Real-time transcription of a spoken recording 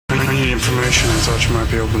any information I thought you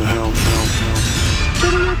might be able to help.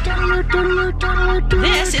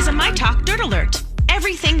 This is a My Talk Dirt Alert.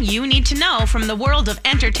 Everything you need to know from the world of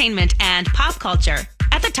entertainment and pop culture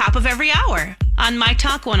at the top of every hour on My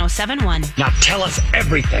Talk 107.1. Now tell us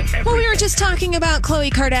everything. Well, we were just talking about Khloe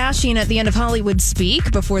Kardashian at the end of Hollywood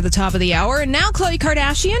Speak before the top of the hour, and now Khloe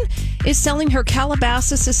Kardashian is selling her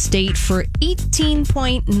Calabasas estate for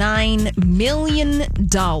 $18.9 million.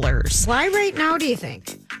 Why right now, do you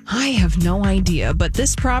think? I have no idea, but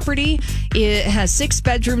this property, it has 6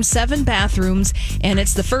 bedrooms, 7 bathrooms, and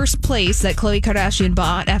it's the first place that Khloe Kardashian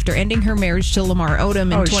bought after ending her marriage to Lamar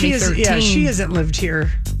Odom in 2013. She hasn't lived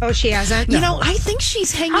here. Oh, she hasn't? You know, I think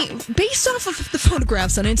she's hanging, based off of the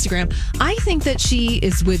photographs on Instagram, I think that she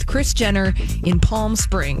is with Kris Jenner in Palm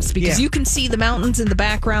Springs because you can see the mountains in the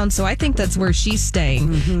background, so I think that's where she's staying.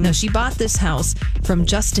 Mm-hmm. Now, she bought this house from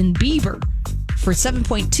Justin Bieber for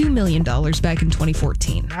 $7.2 million back in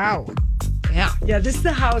 2014. Wow. Yeah. Yeah, this is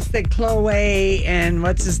the house that Khloe and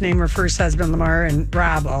what's his name, her first husband, Lamar, and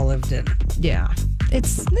Rob all lived in. Yeah.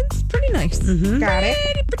 It's pretty nice. Got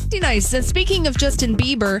it. Pretty nice. And speaking of Justin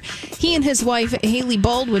Bieber, he and his wife, Hailey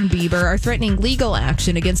Baldwin Bieber, are threatening legal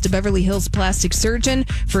action against a Beverly Hills plastic surgeon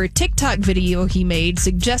for a TikTok video he made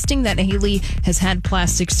suggesting that Hailey has had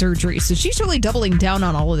plastic surgery. So she's really doubling down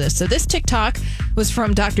on all of this. So this TikTok was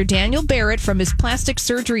from Dr. Daniel Barrett from his Plastic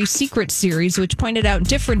Surgery Secret series, which pointed out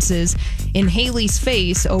differences in Hailey's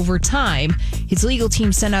face over time. His legal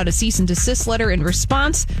team sent out a cease and desist letter in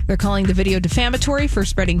response. They're calling the video defamatory for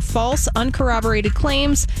spreading false, uncorroborated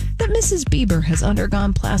claims that Mrs. Bieber has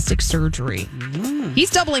undergone plastic surgery.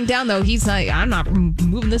 He's doubling down, though. He's not, I'm not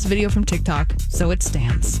removing this video from TikTok, so it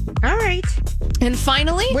stands. All right. And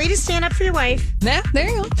finally... Way to stand up for your wife. Yeah, there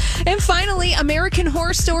you go. And finally, American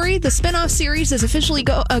Horror Story, the spinoff series, is officially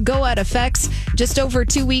go at FX. Just over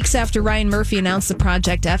 2 weeks after Ryan Murphy announced the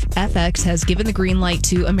project, FX has given the green light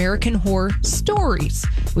to American Horror Stories,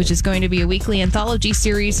 which is going to be a weekly anthology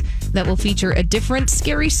series that will feature a different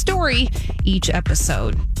scary story each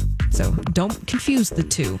episode. So don't confuse the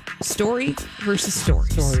two. Story versus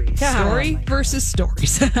stories. Story versus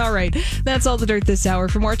stories. All right. That's all the dirt this hour.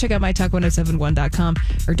 For more, check out mytalk1071.com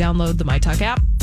or download the MyTalk app.